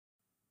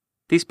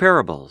These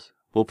parables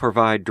will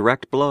provide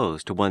direct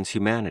blows to one's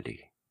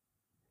humanity.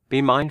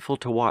 Be mindful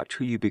to watch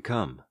who you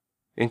become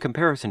in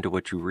comparison to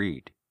what you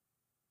read.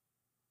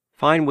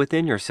 Find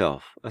within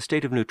yourself a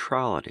state of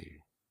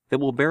neutrality that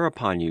will bear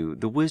upon you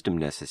the wisdom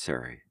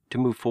necessary to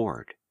move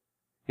forward,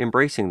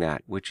 embracing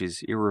that which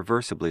is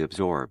irreversibly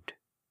absorbed.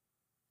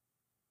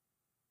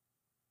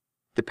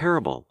 The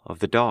Parable of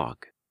the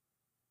Dog.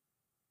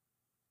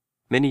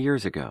 Many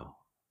years ago,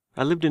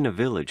 I lived in a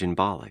village in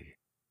Bali,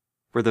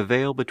 where the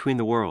veil between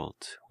the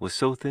worlds was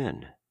so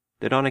thin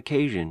that on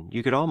occasion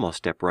you could almost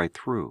step right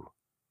through.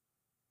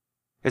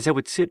 As I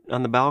would sit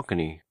on the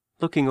balcony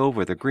looking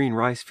over the green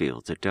rice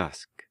fields at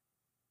dusk,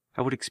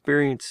 I would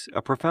experience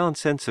a profound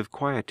sense of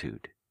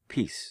quietude,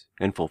 peace,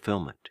 and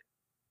fulfillment,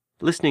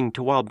 listening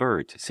to wild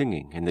birds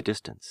singing in the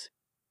distance.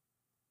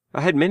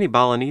 I had many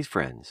Balinese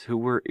friends who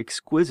were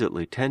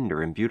exquisitely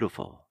tender and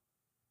beautiful,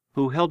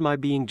 who held my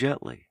being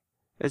gently,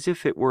 as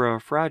if it were a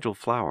fragile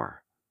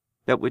flower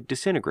that would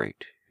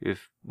disintegrate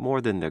if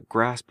more than the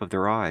grasp of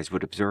their eyes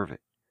would observe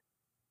it.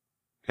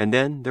 And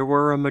then there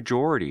were a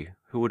majority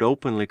who would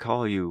openly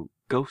call you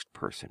ghost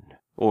person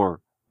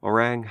or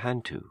orang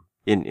hantu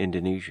in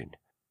Indonesian,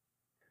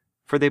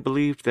 for they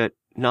believed that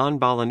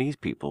non-Balinese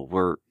people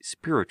were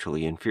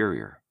spiritually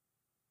inferior.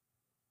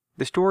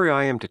 The story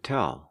I am to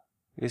tell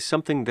is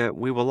something that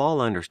we will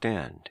all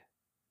understand,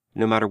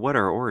 no matter what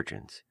our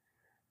origins.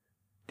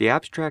 The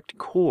abstract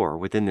core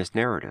within this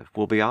narrative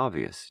will be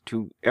obvious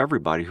to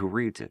everybody who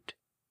reads it.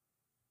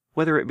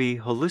 Whether it be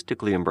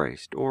holistically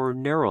embraced or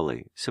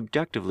narrowly,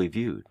 subjectively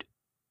viewed,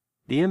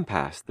 the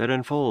impasse that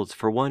unfolds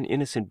for one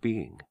innocent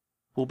being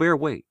will bear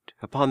weight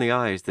upon the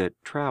eyes that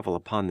travel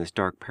upon this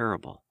dark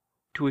parable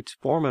to its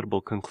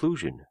formidable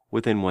conclusion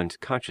within one's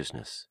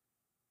consciousness.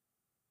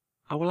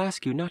 I will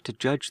ask you not to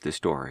judge the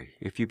story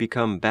if you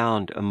become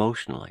bound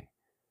emotionally,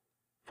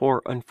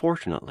 for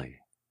unfortunately,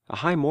 a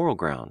high moral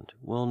ground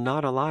will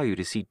not allow you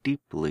to see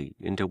deeply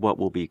into what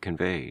will be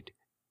conveyed.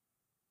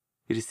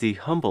 It is the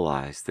humble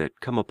eyes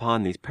that come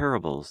upon these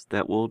parables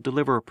that will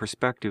deliver a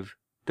perspective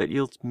that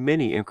yields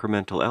many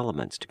incremental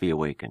elements to be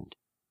awakened,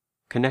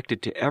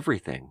 connected to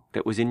everything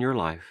that was in your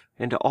life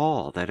and to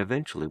all that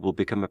eventually will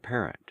become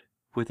apparent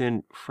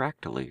within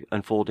fractally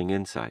unfolding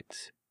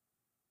insights.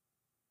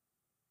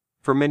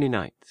 For many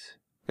nights,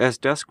 as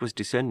dusk was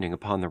descending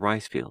upon the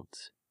rice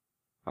fields,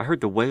 I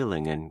heard the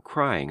wailing and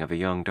crying of a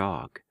young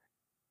dog.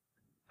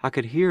 I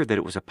could hear that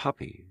it was a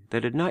puppy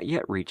that had not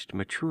yet reached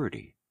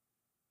maturity.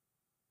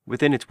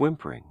 Within its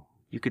whimpering,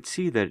 you could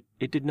see that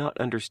it did not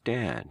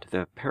understand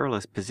the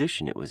perilous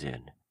position it was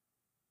in,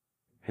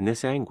 and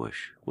this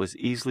anguish was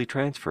easily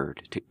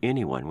transferred to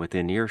anyone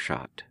within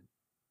earshot.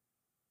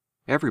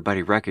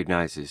 Everybody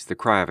recognizes the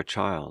cry of a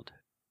child,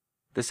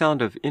 the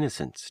sound of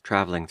innocence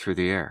traveling through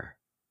the air.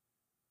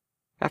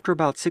 After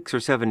about 6 or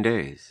 7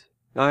 days,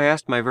 I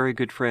asked my very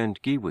good friend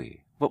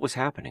Giwi what was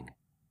happening,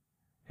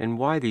 and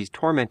why these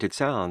tormented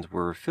sounds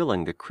were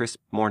filling the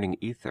crisp morning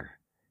ether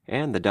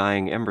and the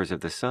dying embers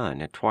of the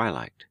sun at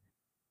twilight.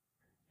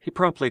 He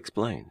promptly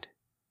explained,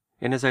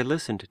 and as I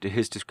listened to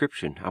his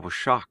description I was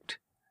shocked,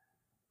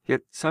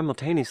 yet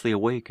simultaneously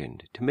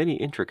awakened to many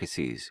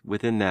intricacies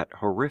within that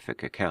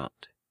horrific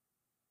account.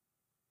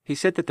 He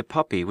said that the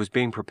puppy was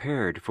being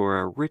prepared for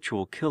a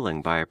ritual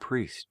killing by a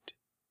priest.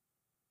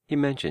 He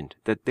mentioned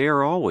that they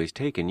are always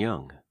taken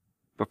young,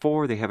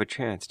 before they have a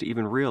chance to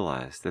even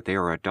realize that they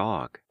are a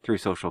dog through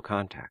social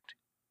contact.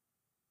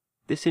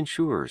 This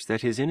ensures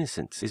that his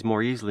innocence is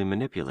more easily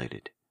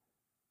manipulated.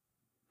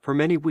 For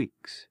many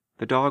weeks,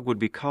 the dog would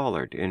be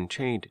collared and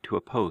chained to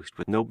a post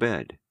with no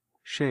bed,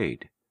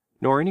 shade,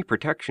 nor any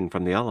protection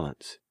from the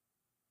elements.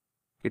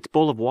 Its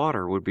bowl of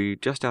water would be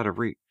just out of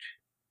reach,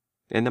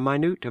 and the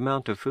minute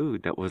amount of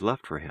food that was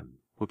left for him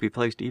would be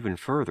placed even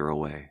further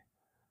away.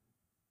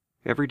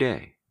 Every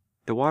day,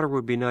 the water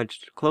would be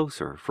nudged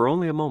closer for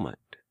only a moment,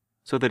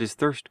 so that his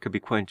thirst could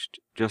be quenched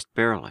just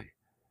barely,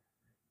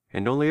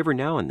 and only every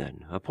now and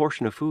then a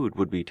portion of food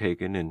would be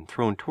taken and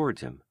thrown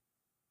towards him.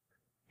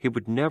 He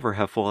would never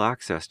have full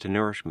access to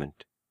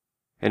nourishment,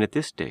 and at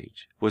this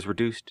stage was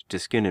reduced to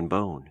skin and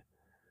bone.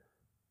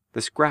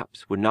 The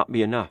scraps would not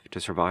be enough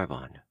to survive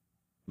on,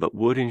 but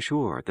would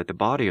ensure that the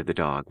body of the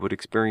dog would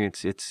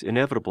experience its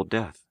inevitable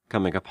death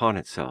coming upon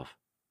itself.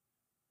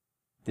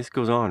 This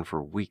goes on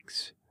for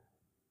weeks.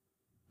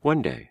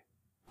 One day,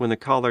 when the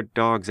collared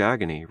dog's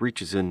agony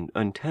reaches an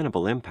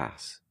untenable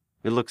impasse,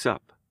 it looks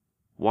up,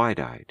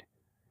 wide-eyed,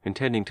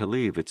 intending to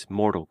leave its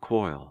mortal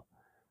coil.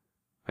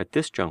 At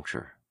this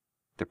juncture,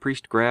 the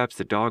priest grabs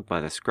the dog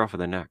by the scruff of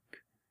the neck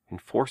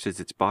and forces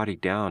its body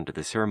down to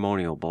the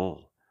ceremonial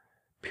bowl,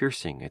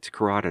 piercing its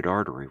carotid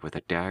artery with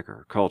a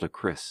dagger called a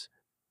kris,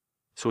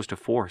 so as to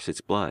force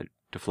its blood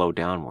to flow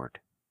downward.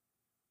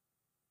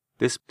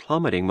 This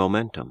plummeting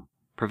momentum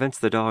prevents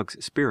the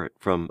dog's spirit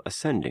from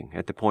ascending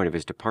at the point of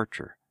his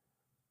departure.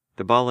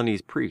 The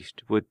Balinese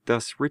priest would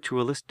thus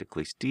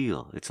ritualistically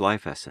steal its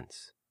life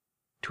essence,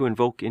 to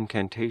invoke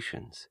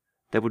incantations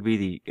that would be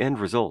the end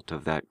result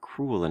of that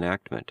cruel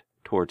enactment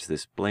towards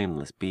this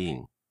blameless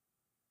being.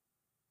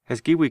 As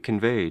Giwi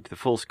conveyed the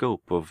full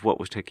scope of what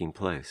was taking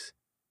place,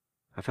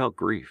 I felt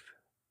grief,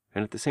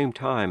 and at the same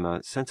time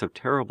a sense of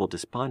terrible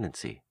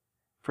despondency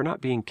for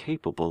not being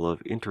capable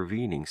of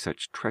intervening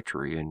such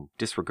treachery and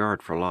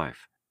disregard for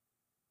life.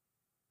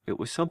 It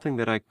was something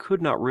that I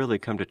could not really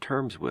come to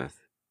terms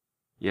with,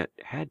 yet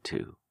had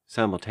to,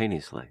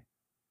 simultaneously.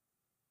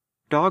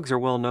 Dogs are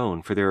well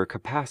known for their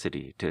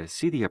capacity to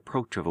see the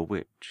approach of a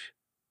witch,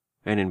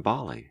 and in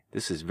Bali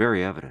this is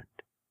very evident.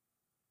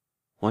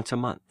 Once a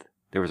month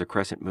there is a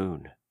crescent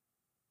moon,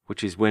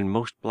 which is when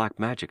most black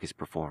magic is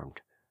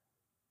performed.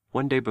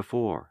 One day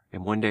before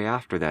and one day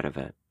after that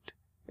event,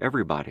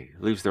 everybody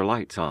leaves their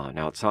lights on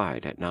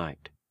outside at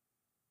night.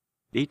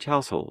 Each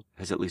household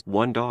has at least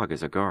one dog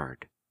as a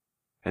guard,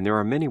 and there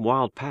are many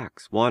wild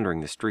packs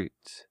wandering the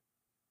streets.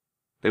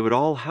 They would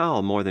all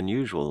howl more than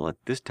usual at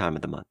this time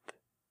of the month,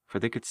 for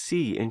they could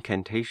see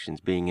incantations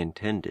being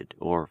intended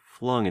or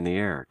flung in the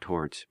air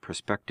towards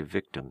prospective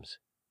victims.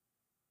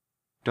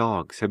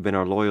 Dogs have been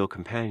our loyal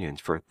companions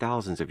for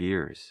thousands of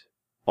years,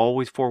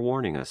 always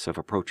forewarning us of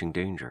approaching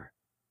danger,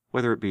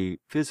 whether it be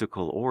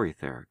physical or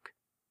etheric.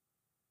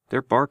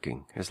 Their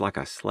barking is like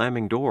a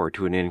slamming door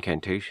to an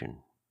incantation,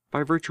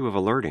 by virtue of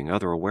alerting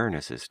other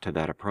awarenesses to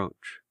that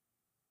approach.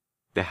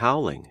 The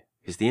howling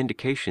is the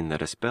indication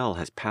that a spell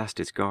has passed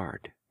its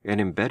guard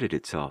and embedded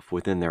itself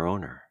within their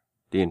owner,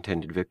 the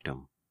intended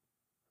victim.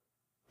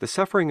 The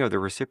suffering of the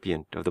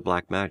recipient of the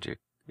black magic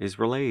is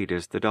relayed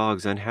as the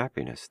dog's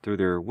unhappiness through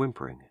their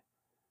whimpering,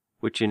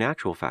 which in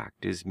actual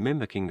fact is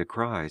mimicking the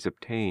cries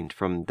obtained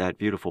from that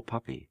beautiful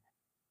puppy.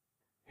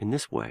 In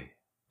this way,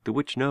 the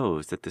witch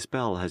knows that the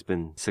spell has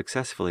been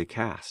successfully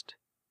cast,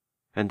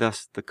 and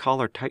thus the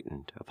collar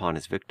tightened upon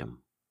his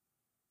victim.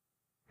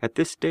 At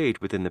this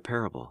stage within the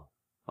parable,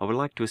 I would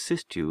like to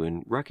assist you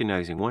in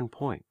recognizing one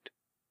point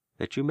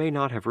that you may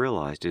not have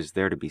realized is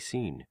there to be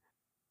seen.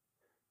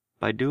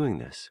 By doing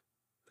this,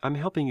 I'm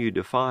helping you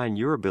define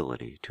your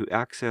ability to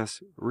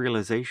access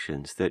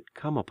realizations that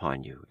come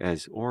upon you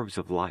as orbs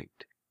of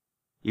light,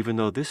 even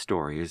though this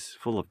story is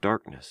full of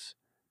darkness.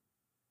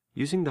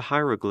 Using the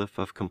hieroglyph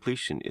of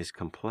completion is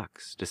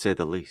complex, to say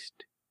the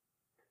least.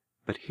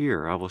 But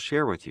here I will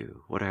share with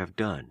you what I have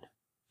done,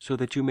 so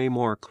that you may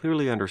more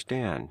clearly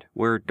understand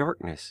where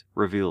darkness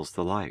reveals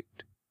the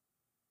light.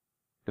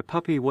 The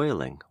puppy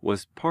wailing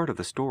was part of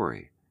the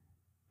story.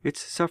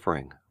 Its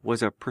suffering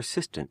was a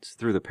persistence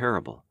through the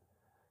parable.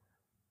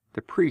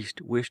 The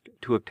priest wished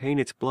to obtain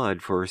its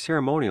blood for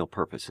ceremonial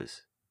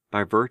purposes,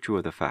 by virtue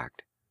of the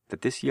fact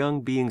that this young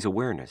being's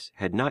awareness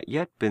had not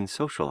yet been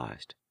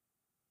socialized,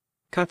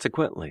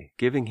 consequently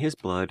giving his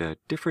blood a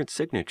different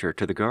signature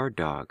to the guard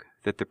dog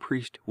that the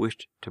priest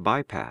wished to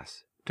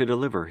bypass to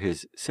deliver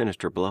his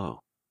sinister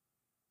blow.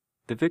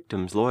 The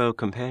victim's loyal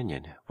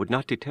companion would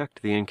not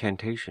detect the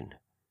incantation,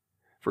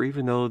 for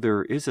even though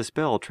there is a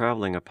spell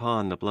traveling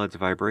upon the blood's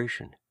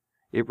vibration,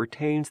 it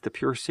retains the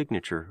pure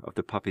signature of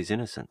the puppy's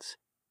innocence,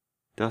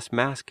 thus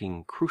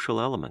masking crucial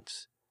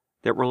elements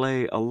that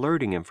relay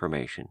alerting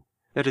information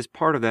that is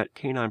part of that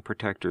canine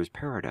protector's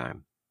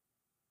paradigm.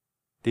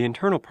 The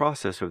internal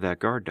process of that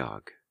guard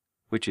dog,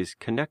 which is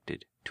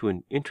connected to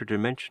an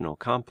interdimensional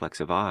complex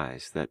of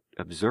eyes that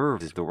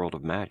observes the world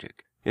of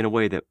magic in a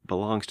way that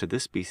belongs to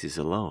this species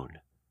alone,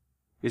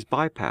 is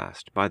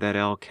bypassed by that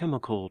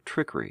alchemical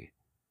trickery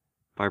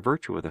by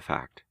virtue of the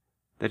fact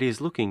that he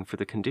is looking for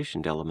the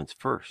conditioned elements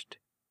first.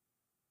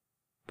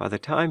 By the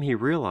time he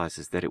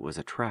realizes that it was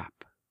a trap,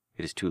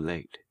 it is too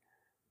late.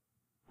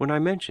 When I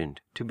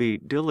mentioned to be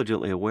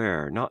diligently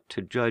aware not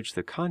to judge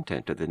the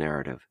content of the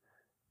narrative,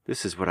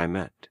 this is what I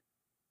meant.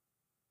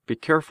 Be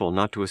careful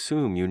not to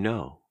assume you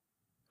know,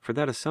 for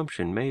that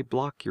assumption may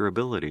block your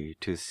ability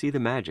to see the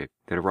magic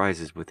that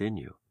arises within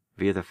you,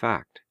 via the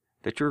fact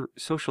that your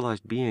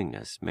socialized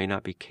beingness may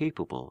not be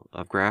capable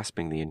of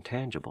grasping the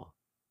intangible,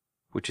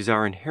 which is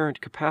our inherent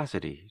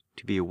capacity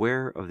to be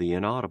aware of the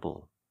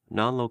inaudible,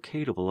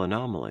 non-locatable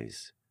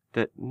anomalies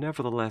that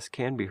nevertheless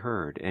can be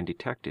heard and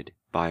detected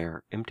by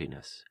our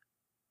emptiness.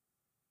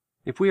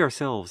 If we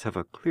ourselves have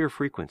a clear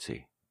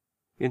frequency,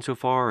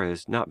 insofar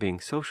as not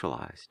being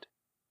socialized,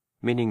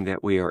 meaning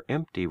that we are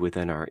empty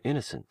within our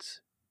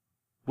innocence,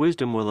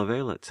 wisdom will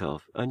avail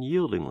itself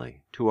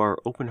unyieldingly to our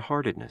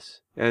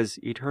open-heartedness as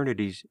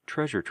eternity's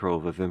treasure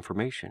trove of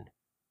information.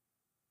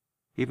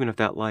 Even if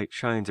that light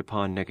shines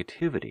upon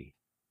negativity,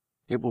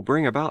 it will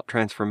bring about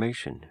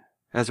transformation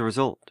as a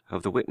result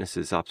of the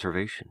witness's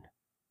observation.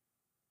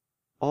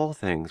 All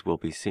things will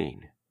be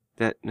seen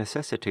that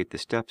necessitate the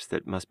steps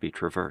that must be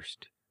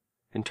traversed,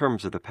 in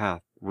terms of the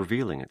path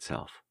revealing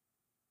itself.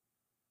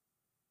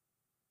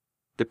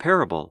 The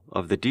parable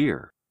of the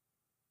deer.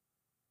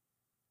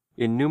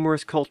 In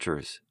numerous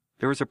cultures,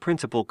 there is a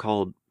principle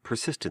called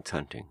persistence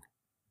hunting,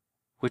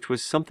 which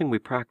was something we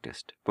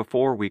practiced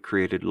before we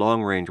created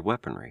long-range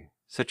weaponry,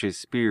 such as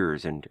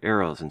spears and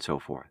arrows and so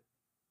forth.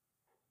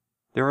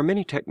 There are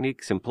many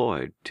techniques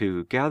employed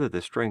to gather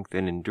the strength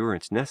and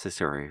endurance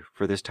necessary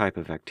for this type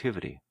of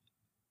activity.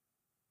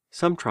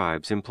 Some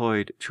tribes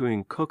employed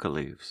chewing coca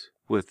leaves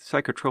with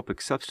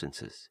psychotropic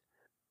substances,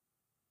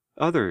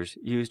 Others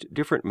used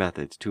different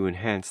methods to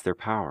enhance their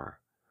power.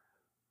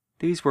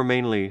 These were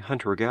mainly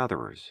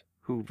hunter-gatherers,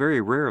 who very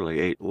rarely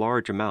ate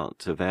large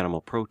amounts of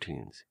animal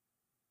proteins.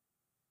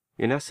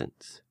 In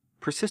essence,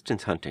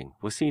 persistence hunting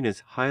was seen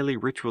as highly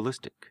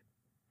ritualistic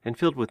and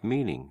filled with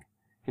meaning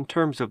in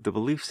terms of the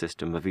belief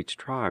system of each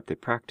tribe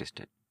that practiced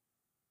it.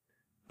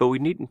 But we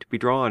needn't be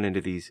drawn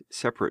into these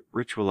separate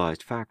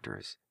ritualized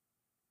factors.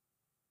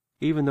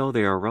 Even though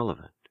they are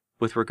relevant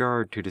with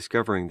regard to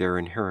discovering their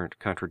inherent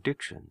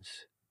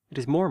contradictions, it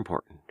is more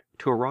important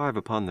to arrive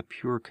upon the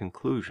pure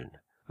conclusion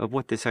of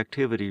what this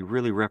activity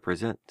really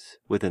represents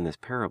within this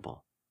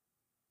parable.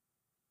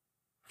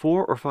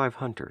 4 or 5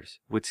 hunters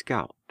would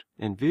scout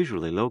and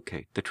visually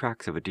locate the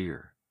tracks of a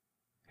deer,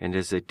 and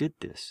as they did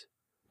this,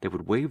 they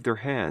would wave their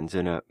hands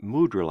in a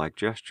mudra-like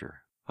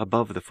gesture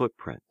above the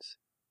footprints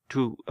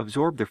to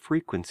absorb the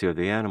frequency of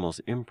the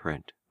animal's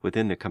imprint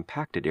within the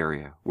compacted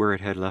area where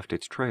it had left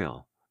its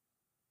trail.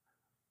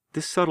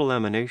 This subtle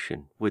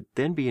emanation would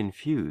then be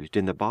infused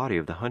in the body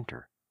of the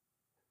hunter,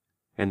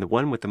 and the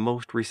one with the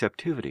most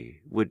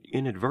receptivity would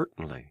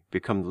inadvertently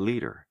become the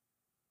leader,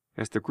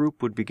 as the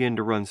group would begin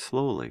to run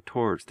slowly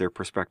towards their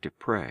prospective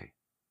prey.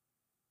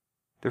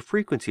 The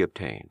frequency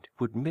obtained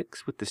would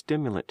mix with the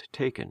stimulant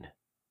taken,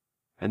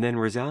 and then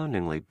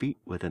resoundingly beat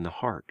within the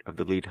heart of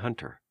the lead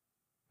hunter,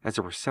 as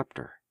a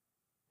receptor,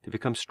 to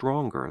become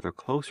stronger the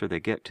closer they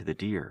get to the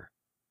deer.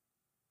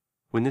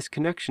 When this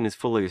connection is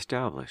fully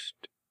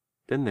established,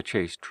 then the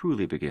chase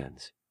truly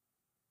begins.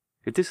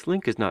 If this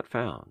link is not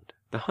found,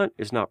 the hunt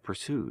is not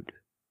pursued,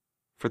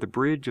 for the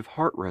bridge of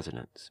heart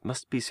resonance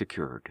must be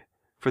secured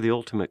for the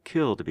ultimate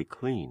kill to be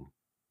clean.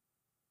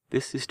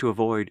 This is to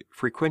avoid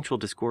frequential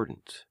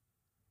discordance,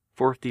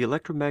 for if the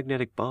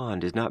electromagnetic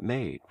bond is not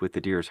made with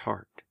the deer's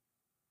heart,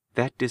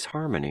 that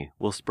disharmony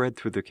will spread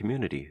through the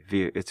community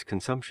via its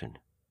consumption,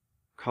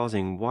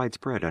 causing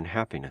widespread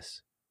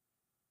unhappiness.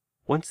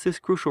 Once this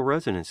crucial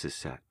resonance is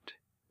set,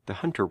 the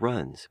hunter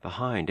runs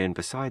behind and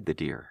beside the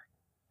deer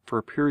for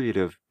a period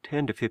of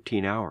 10 to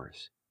 15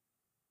 hours.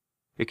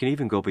 It can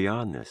even go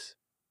beyond this,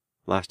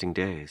 lasting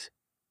days.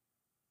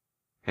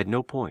 At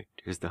no point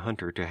is the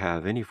hunter to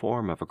have any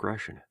form of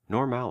aggression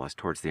nor malice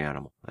towards the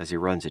animal as he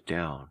runs it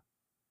down.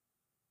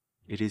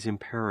 It is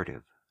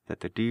imperative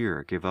that the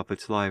deer give up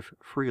its life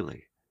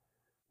freely,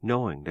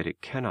 knowing that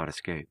it cannot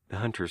escape the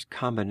hunter's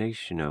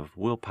combination of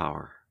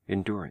willpower,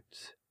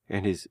 endurance,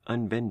 and his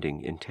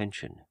unbending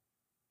intention.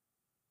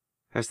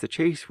 As the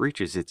chase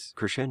reaches its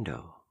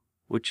crescendo,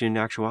 which in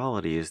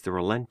actuality is the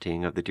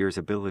relenting of the deer's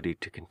ability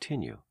to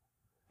continue,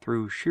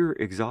 through sheer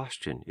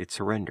exhaustion it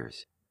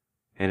surrenders,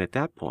 and at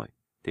that point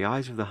the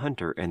eyes of the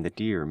hunter and the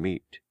deer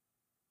meet.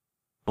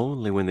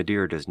 Only when the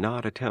deer does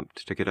not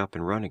attempt to get up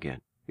and run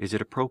again is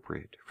it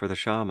appropriate for the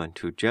shaman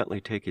to gently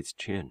take its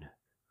chin,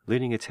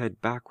 leaning its head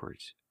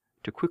backwards,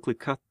 to quickly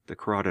cut the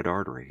carotid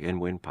artery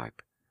and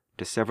windpipe,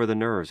 to sever the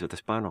nerves of the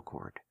spinal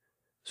cord,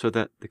 so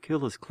that the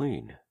kill is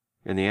clean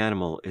and the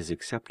animal is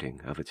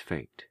accepting of its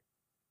fate.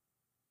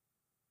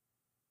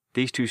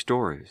 These 2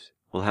 stories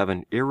will have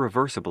an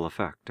irreversible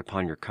effect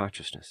upon your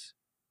consciousness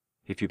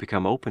if you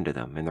become open to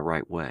them in the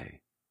right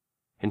way,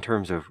 in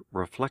terms of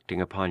reflecting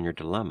upon your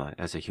dilemma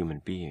as a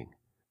human being.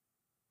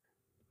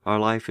 Our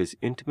life is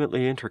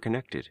intimately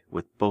interconnected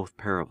with both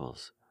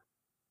parables.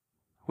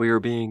 We are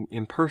being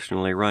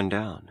impersonally run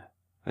down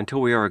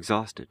until we are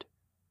exhausted,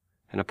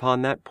 and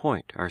upon that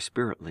point our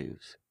spirit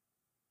leaves.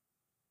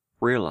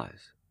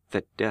 Realize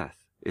that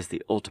death is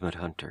the ultimate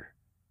hunter.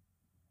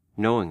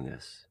 Knowing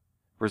this,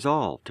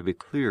 resolve to be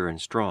clear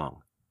and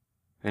strong,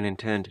 and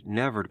intend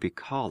never to be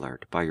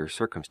collared by your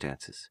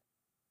circumstances,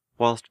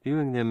 whilst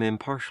viewing them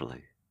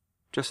impartially,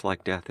 just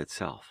like death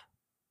itself.